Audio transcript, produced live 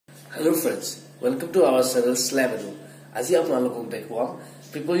Hello friends, welcome to our channel SLAM EDU. আজি আপোনালোকক দেখুৱাম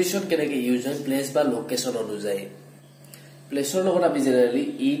preposition কেনেকৈ ইউজ হয় প্লেস বা লোকেশন অনুযায়ী। প্লেসৰ লগত আমি জেনাৰেলি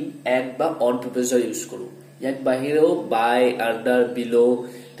in, at বা on preposition ইউজ কৰো। ইয়াক বাহিৰেও by, under, below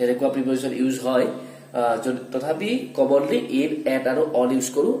তেনেকুৱা preposition ইউজ হয়। তথাপি কমনলি in, at আৰু on ইউজ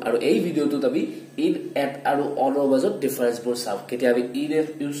কৰো আৰু এই ভিডিওটোত আমি in, at আৰু on ৰ মাজত ডিফাৰেন্সবোৰ চাম। কেতিয়া আমি in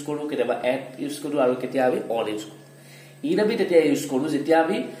ইউজ কৰো, কেতিয়াবা at ইউজ কৰো আৰু কেতিয়া আমি on ইউজ কৰো। in আমি তেতিয়া ইউজ কৰো যেতিয়া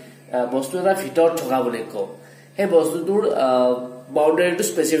আমি বস্তু এটা ভিতৰত থকা বুলি কওঁ। সেই বস্তুটোৰ বাউন্ডাৰীটো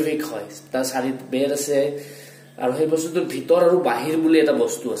স্পেসিফিক হয়। তাৰ চাৰিত বেৰ আছে আৰু সেই বস্তুটোৰ ভিতৰ আৰু বাহিৰ বুলি এটা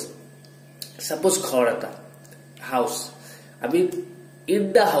বস্তু আছে। সাপোজ ঘৰ এটা হাউস, আমি ইন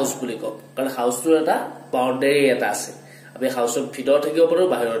দা হাউস বুলি কওঁ কাৰণ হাউসটোৰ এটা বাউন্ডাৰী এটা আছে। আমি হাউসৰ ভিতৰত থাকিব পাৰো,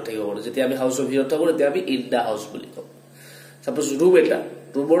 বাহিৰত থাকিব পাৰো। যেতিয়া আমি হাউসৰ ভিতৰত থাকো তেতিয়া আমি ইন দা হাউস বুলি কওঁ। সাপোজ ৰুম এটা,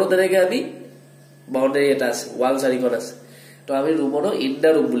 ৰুমৰো তেনেকে আমি বাউন্ডাৰী এটা আছে, ওয়াল চাৰিখন আছে। তো আমি ৰুমৰো ইন দা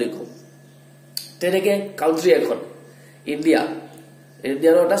ৰুম বুলি কওঁ। তেনেকে কাউন্ট্ৰি এখন ইন্ডিয়া,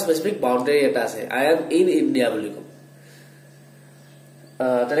 ইন্ডিয়াৰ এটা স্পেসিফিক বাউন্ডাৰী এটা আছে। আই এম ইন ইন্ডিয়া বুলি কওঁ।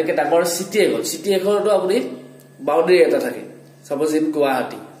 তেনেকে ডাঙৰ সিটি এখন, সিটি এখনতো আপুনি বাউন্ডাৰী এটা থাকে। Suppose in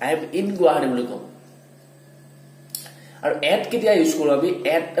Guwahati, I am in Guwahati বুলি কওঁ। আৰু এট কেতিয়া ইউজ কৰো আমি?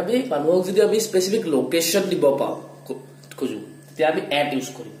 এট আমি মানুহক যদি আমি স্পেসিফিক লোকেশন দিব পাওঁ খুজো তেতিয়া আমি এট ইউজ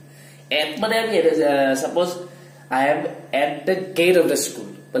কৰিম। এট মানে আমি suppose I am at the gate of the school.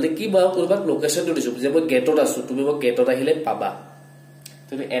 মানে কি মই কোনোবাক লোকেশনটো দিছো যে মই গেটত আছো, তুমি মোক গেটত আহিলে পাবা।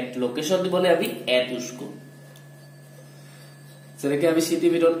 তুমি এট লোকেশন দিবলে আমি এট ইউজ কৰো। যেনেকৈ আমি সিটি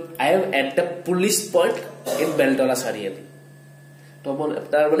ভিতৰত I am at the police point in Beltola চাৰিআলি। তো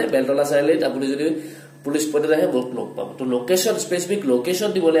তাৰ মানে বেলতলা চাৰিআলিত আপুনি যদি পুলিচ পইণ্টত আহে মোক লগ পাব। তো লোকেশন স্পেসিফিক লোকেশন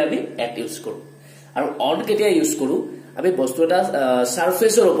দিবলে আমি এট ইউজ কৰো। আৰু অন কেতিয়া ইউজ কৰো? আমি বস্তু এটা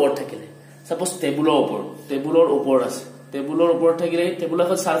সাৰফেসৰ ওপৰত থাকিলে, সাপোজ টেবুলৰ ওপৰত, টেবুলৰ ওপৰত আছে, টেবুলৰ ওপৰত থাকিলে টেবুলৰ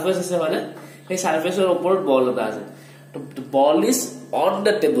এখন সাৰফেস আছে মানে সেই সাৰফেসৰ ওপৰত বল এটা আছে। তো বল ইজ অন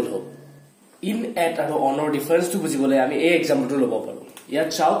দ্য টেবুল হোক। ইন, এট আৰু অনৰ ডিফাৰেন্সটো বুজিবলৈ আমি এই এক্সাম্পলটো ল'ব পাৰো। ইয়াত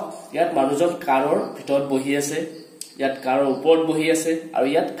চাওক, ইয়াত মানুহজন কাৰৰ ভিতৰত বহি আছে, ইয়াত কাৰৰ ওপৰত বহি আছে আৰু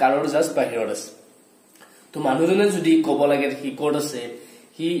ইয়াত কাৰৰ জাষ্ট বাহিৰত আছে। তো মানুহজনে যদি ক'ব লাগে সি ক'ত আছে,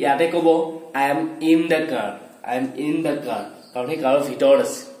 সি ইয়াতে ক'ব I am in the car, I am in the কাৰ, কাৰণ সি কাৰৰ ভিতৰত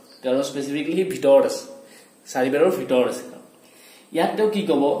আছে। কাৰৰ স্পেসিফিকলি সি ভিতৰত আছে, চাৰিবেৰৰ ভিতৰত আছে। ইয়াত তেওঁ কি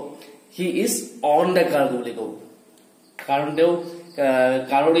ক'ব? হি ইজ অন দ্য কাৰ বুলি ক'ব, কাৰণ তেওঁ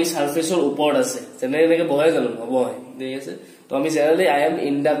কাৰৰ এই সাৰফেসৰ ওপৰত আছে। যেনে এনেকে বহে জানো? নবহে, ঠিক আছে। তো আমি generally I am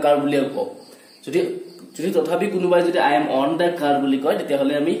in the কাৰ বুলিয়ে কওঁ। যদি তথাপি কোনোবাই যদি আই এম অন দ্য কাৰ বুলি কয়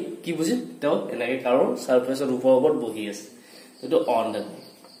তেতিয়াহ'লে আমি কি বুজিম? তেওঁ এনেকে কাৰৰ সাৰফেসৰ ওপৰত বহি আছে, এইটো অন দ্য কাৰ।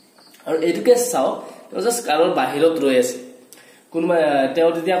 আৰু এইটোকে চাওক, তেওঁ জাষ্ট কাৰৰ বাহিৰত ৰৈ আছে। কোনোবা তেওঁ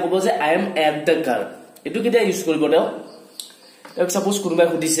তেতিয়া ক'ব যে আই এম এট দ্য কাৰ। এইটো কেতিয়া ইউজ কৰিব? তেওঁক সাপোজ কোনোবাই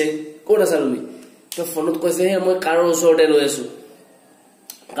সুধিছে ক'ত আছা তুমি, তেওঁ ফোনত কৈছে মই কাৰৰ ওচৰতে ৰৈ আছো,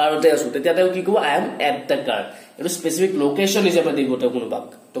 কাৰতে আছো, তেতিয়া তেওঁ কি ক'ব? আই এম এট দ্য কাৰ। এইটো স্পেসিফিক লোকেশন হিচাপে দিব তেওঁ কোনোবাক।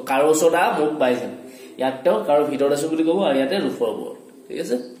 তো কাৰৰ ওচৰত মোক পাই যাম। ইয়াত তেওঁ কাৰৰ ভিতৰত আছো বুলি ক'ব আৰু ইয়াতে ৰুফৰ ওপৰত। ঠিক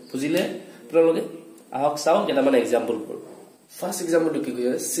আছে, বুজিলে আপোনালোকে? আহক চাওঁ কেইটামান এক্সাম্পল কৰো। ফাৰ্ষ্ট এক্সাম্পলটো কি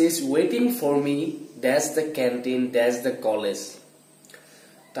কৈছে? she is waiting for me dash the canteen dash the college.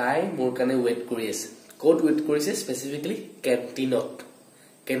 তাই মোৰ কাৰণে ৱেইট কৰি আছে। ক'ত ৱেইট কৰিছে? স্পেসিফিকলি কেণ্টিনত।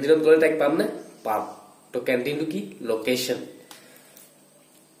 কেণ্টিনত গ'লে তাইক পাম নে? পাম। তো কেণ্টিনটো কি? লোকেশন।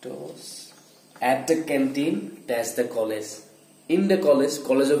 তো at the canteen dash the college, in the college,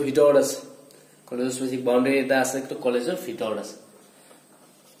 কলেজৰ ভিতৰত আছে। কলেজৰ স্পেসিফিক বাউন্ডাৰী এটা আছে, তো কলেজৰ ভিতৰত আছে।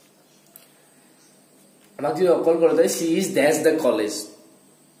 আমাক যদি অকল কৰা যায় C is dash the college,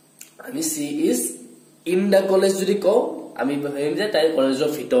 আমি C is in the college যদি কওঁ আমি ভাবিম যে তাই কলেজৰ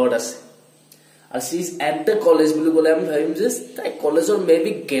ভিতৰত আছে। আৰু C is at the college বুলি ক'লে আমি ভাবিম যে তাই কলেজৰ মে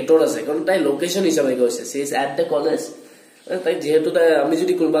বি গেটত আছে, কাৰণ তাই লোকেশন হিচাপে কৈছে C is at the college. তাই যিহেতু আমি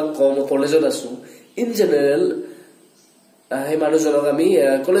যদি কোনোবাক কওঁ কলেজত আছো, ইন জেনেৰেল সেই মানুহজনক আমি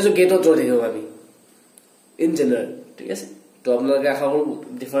কলেজৰ গেটত ৰৈ থাকিব আমি ইন জেনেৰেল। ঠিক আছে, তো আপোনালোকে আশা কৰো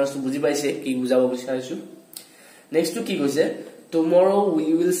ডিফাৰেন্সটো বুজি পাইছে কি বুজাব বিচাৰিছো। নেক্সটটো কি কৈছে? টুমৰো উই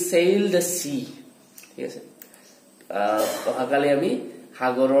উইল চেইল দ্য সি। ঠিক আছে, অহাকালি আমি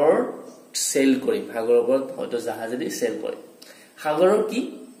সাগৰৰ চেইল কৰিম, সাগৰৰ ওপৰত হয়তো জাহাজেদি চেইল কৰিম। সাগৰৰ কি?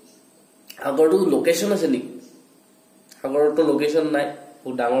 সাগৰটো লোকেশন আছে নেকি? সাগৰতো লোকেশন নাই,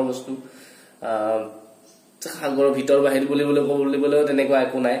 বহুত ডাঙৰ বস্তু। সাগৰৰ ভিতৰ বাহিৰ বুলিবলৈও তেনেকুৱা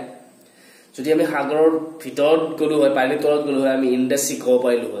একো নাই। যদি আমি সাগৰৰ ভিতৰত গলো হয়, পানীৰ তলত গলো হয়, আমি ইন দ্য সি ক'ব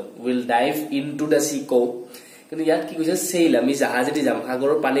পাৰিলো হয়, will dive in to the sea কওঁ। কিন্তু ইয়াত কি কৈছে? চেইল, আমি জাহাজেদি যাম,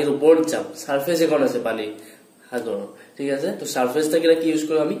 সাগৰৰ পানীৰ ওপৰত যাম। সাৰফেস এখন আছে পানীৰ সাগৰৰ। ঠিক আছে, তো সাৰফেস থাকিলে কি ইউজ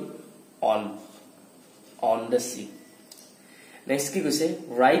কৰো আমি? On, on the sea. Next কি কৈছে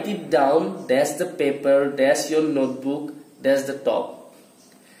write it down dash the paper dash your notebook dash the top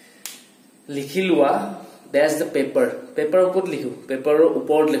লিখি লোৱা dash the paper ওপৰত লিখো পেপাৰৰ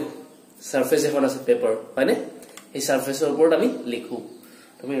ওপৰত লিখো সাৰফেস এখন আছে পেপাৰ হয়নে এই সাৰফেসৰ ওপৰত আমি লিখো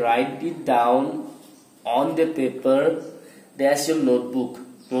তুমি write it down on the paper dash your notebook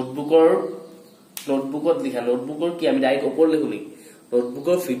নোটবুকত লিখা নোটবুকৰ কি আমি ডাইৰেক্ট ওপৰত লিখো নি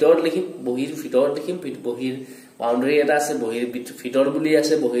নোটবুকৰ ভিতৰত লিখিম বহিৰ ভিতৰত লিখিম বহিৰ বাউন্ডাৰী এটা আছে বহিৰ ভিতৰ বুলি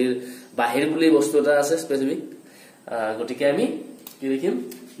আছে বহিৰ বাহিৰ বুলি বস্তু এটা আছে স্পেসিফিক গটিকে আমি কি লিখিম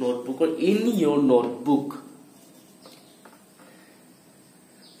নোটবুকৰ in your notebook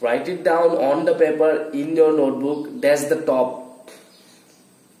write it down on the paper in your notebook dash the top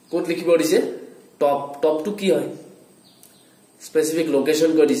code লিখিব দিছে টপ টু কি হয় স্পেসিফিক লোকেশন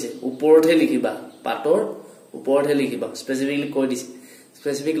কৈ দিছে ওপৰতে লিখিবা পাটৰ ওপৰতে লিখিবা স্পেসিফিকলি কৈ দিছে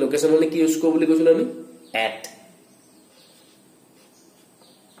স্পেসিফিক লোকেশন হলে কি ইউজ কৰিব বুলি কৈছিল আমি at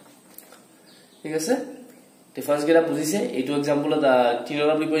ঠিক আছে ডিফারেন্স কেটা বুজিছে এইটো এক্সাম্পলত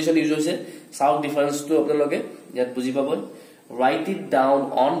তিনটা প্রিপোজিশন ইউজ হৈছে সাউন্ড ডিফারেন্স টু আপোনালোকে ইয়াত বুজি পাব write it down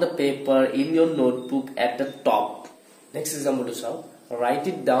on the paper in your notebook at the top next example to saw write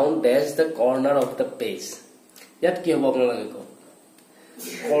it down dash the corner of the page ইয়াত কি হ'ব আপোনালোকে কো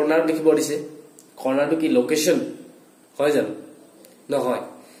কৰ্নাৰ লিখিব দিছে কৰ্নাৰটো কি লোকেশন হয় জানো নহয়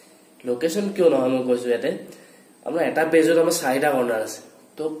লোকেশন কিয় নহয় মই কৈছো ইয়াতে আমরা এটা পেজত আমাৰ চাৰিটা কৰ্নাৰ আছে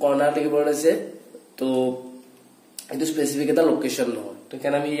তো কৰ্নাৰ লিখিব দিছে তো এটো স্পেসিফিক এটা লোকেশন নহয় তো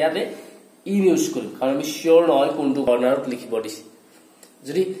কেন আমি ইয়াতে ইন ইউজ কৰো কাৰণ আমি শিওৰ নহয় কোনটো কৰ্নাৰত লিখিব দিছে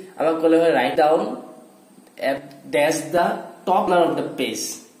যদি আমাক কলে হয় write down at dash the top corner of the page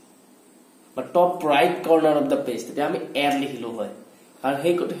বা top right corner of the page তেতিয়া আমি এড লিখিলো হয় আর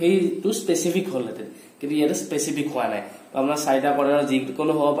হেই টু স্পেসিফিক হলতে কিন্তু এটা স্পেসিফিক হোৱা নাই আমৰা সাইডা কৰ্নাৰ যি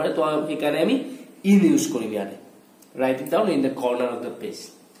কোনো হ'ব পাৰে তো এই কাৰণে আমি ইন ইউজ কৰিম ইয়াতে write it down in the corner of the page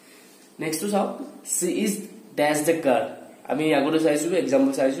next to saw she is dash the car আমি আগতে চাইছো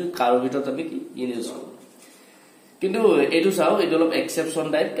एग्जांपल চাইছো কাৰৰ ভিতৰত আমি ইন ইউজ কৰো কিন্তু এটো চাও এটো অলপ এক্সেপশন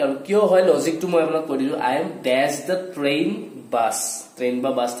টাইপ কাৰণ কিয় হয় লজিকটো মই আপোনাক কৈ দিছো I am dash the train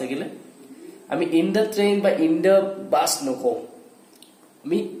বা বাস থাকিলে আমি in the train বা in the bus নকো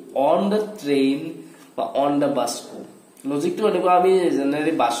আমি on the train বা on the bus কো লজিকটো এনেকুৱা আমি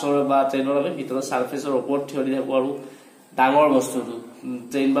জেনেৰেলি বাছৰ বা ট্ৰেইনৰ আমি ভিতৰৰ সাৰফেসৰ ওপৰত থিয় দি থাকো আৰু ডাঙৰ বস্তুটো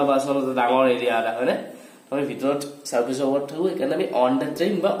ট্ৰেইন বা বাছৰ ডাঙৰ এৰিয়া এটা হয়নে আমি ভিতৰত সাৰফেসৰ ওপৰত থাকো একাৰণে আমি on the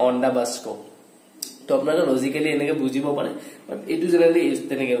train বা on the bus কো তো আপোনালোকে লজিক্যালি এনেকে বুজিব পাৰে বাট এটো জেনেৰেলি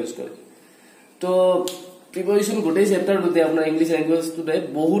তেনেকে ইউজ কৰে তো প্ৰিপোজিশন গোটেই চেপ্টাৰ দুতে আপোনাৰ ইংলিশ ল্যাঙ্গুৱেজ টুডে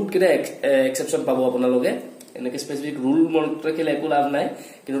বহুত কিটা এক্সেপশন পাব আপোনালোকে এনেকে স্পেসিফিক ৰুল মনত ৰাখিলে একো লাভ নাই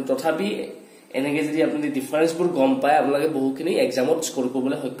কিন্তু তথাপি এনেকে যদি আপুনি ডিফাৰেন্সবোৰ গম পায় আপোনালোকে বহুখিনি এক্সামত স্কোৰ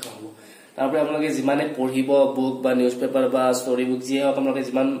কৰিবলৈ সক্ষম হ'ব তাৰপৰে আপোনালোকে যিমানে পঢ়িব বুক বা নিউজ পেপাৰ বা ষ্টৰী বুক যি হওক আপোনালোকে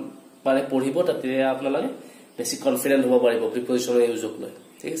যিমান পাৰে পঢ়িব তাতে আপোনালোকে বেছি কনফিডেন্ট হ'ব পাৰিব প্ৰিপোজিশনৰ ইউজক লৈ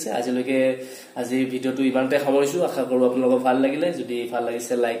ঠিক আছে আজি ভিডিওটো ইমানতে সামৰিছো আশা কৰো আপোনালোকক ভাল লাগিলে যদি ভাল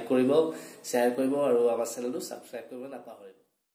লাগিছে লাইক কৰিব শেয়াৰ কৰিব আৰু আমাৰ চেনেলটো সাবস্ক্ৰাইব কৰিব নাপাহৰিব